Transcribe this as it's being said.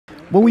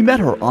When we met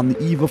her on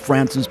the eve of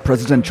France's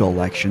presidential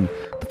election,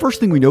 the first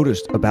thing we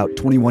noticed about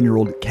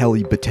 21-year-old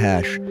Kelly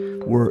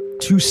Batesh were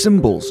two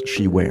symbols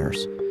she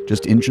wears,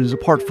 just inches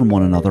apart from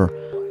one another,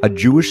 a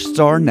Jewish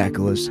star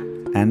necklace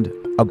and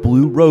a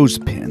blue rose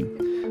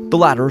pin. The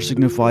latter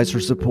signifies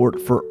her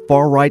support for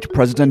far-right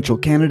presidential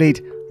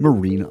candidate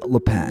Marine Le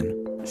Pen.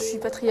 Je suis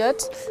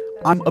patriote.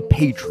 I'm a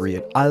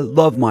patriot. I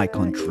love my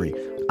country.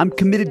 I'm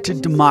committed to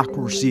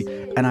democracy,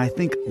 and I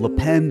think Le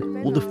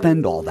Pen will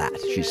defend all that,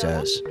 she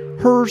says.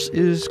 Hers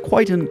is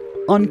quite an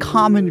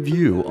uncommon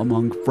view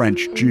among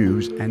French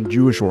Jews and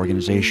Jewish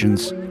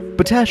organizations.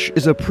 Batesh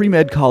is a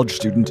pre-med college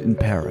student in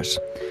Paris.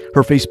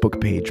 Her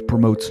Facebook page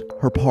promotes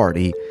her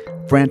party,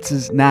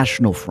 France's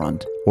National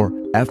Front, or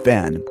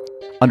FN,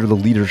 under the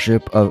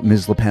leadership of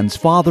Ms. Le Pen's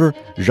father,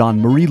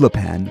 Jean-Marie Le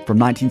Pen. From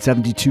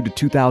 1972 to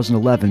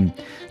 2011,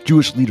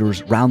 Jewish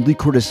leaders roundly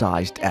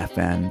criticized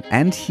FN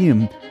and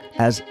him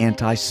as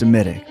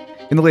anti-Semitic.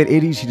 In the late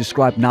 80s, he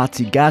described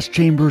Nazi gas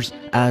chambers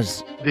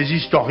as des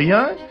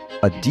historiens,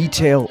 a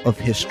detail of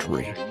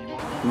history.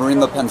 Marine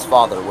Le Pen's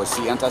father, was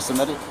he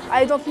anti-Semitic?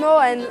 I don't know,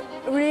 and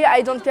really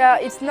I don't care.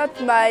 It's not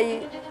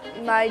my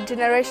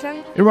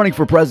generation. In running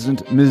for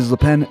president, Ms. Le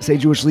Pen say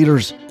Jewish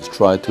leaders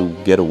try to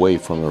get away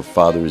from her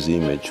father's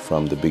image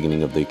from the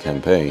beginning of the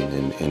campaign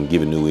and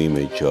give a new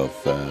image of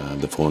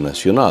the Front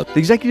National. The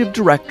executive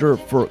director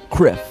for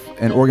CRIF,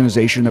 an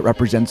organization that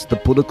represents the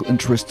political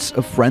interests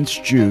of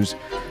French Jews,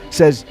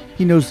 says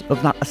he knows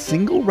of not a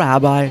single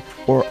rabbi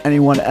or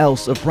anyone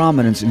else of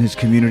prominence in his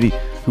community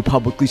who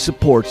publicly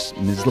supports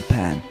Ms. Le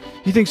Pen.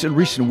 He thinks in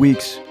recent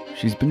weeks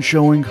she's been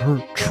showing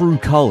her true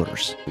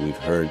colors. We've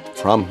heard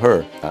from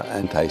her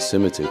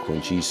anti-Semitic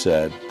when she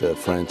said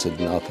France had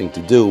nothing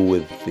to do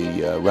with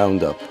the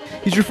roundup.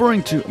 He's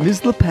referring to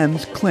Ms. Le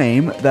Pen's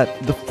claim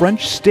that the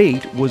French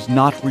state was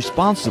not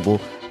responsible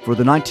for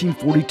the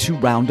 1942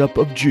 roundup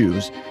of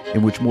Jews,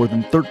 in which more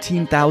than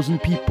 13,000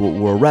 people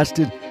were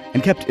arrested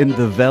and kept in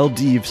the Vel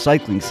d'Ive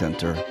cycling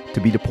center to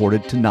be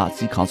deported to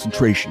Nazi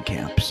concentration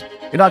camps.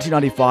 In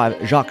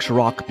 1995, Jacques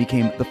Chirac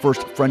became the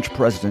first French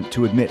president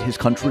to admit his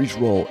country's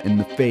role in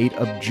the fate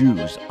of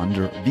Jews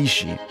under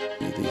Vichy.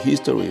 The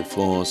history of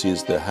France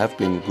is there have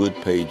been good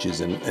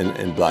pages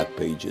and black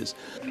pages.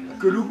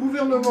 que le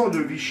gouvernement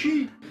de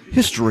Vichy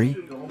History,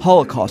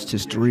 Holocaust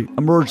history,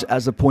 emerged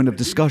as a point of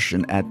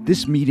discussion at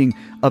this meeting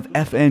of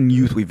FN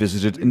youth we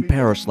visited in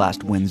Paris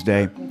last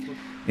Wednesday.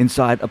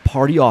 Inside a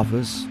party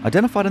office,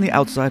 identified on the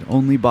outside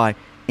only by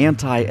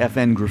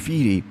anti-FN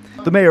graffiti,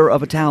 the mayor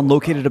of a town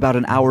located about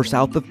an hour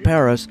south of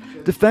Paris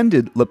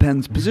defended Le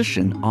Pen's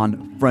position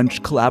on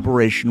French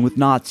collaboration with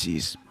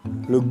Nazis.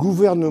 Le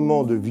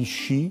gouvernement de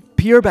Vichy.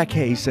 Pierre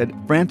Baquet said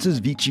France's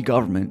Vichy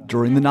government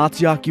during the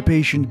Nazi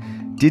occupation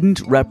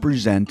didn't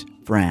represent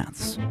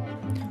France.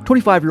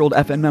 25-year-old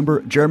FN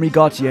member Jeremy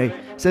Gauthier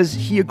says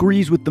he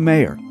agrees with the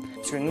mayor.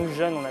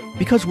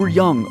 Because we're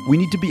young, we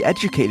need to be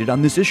educated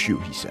on this issue,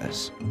 he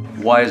says.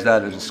 Why is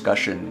that a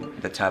discussion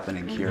that's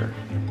happening here?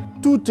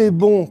 Tout est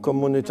bon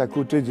comme on est à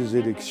côté des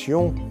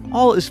élections.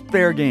 All is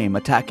fair game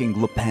attacking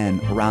Le Pen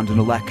around an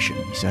election,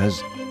 he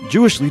says.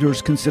 Jewish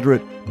leaders consider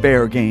it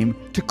fair game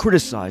to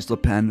criticize Le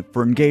Pen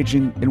for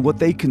engaging in what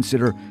they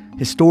consider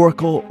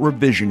historical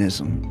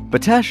revisionism.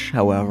 Batesh,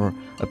 however,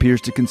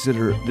 appears to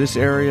consider this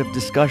area of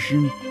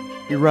discussion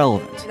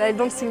irrelevant. I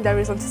don't think there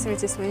is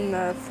anti-Semitism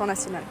in Front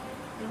National.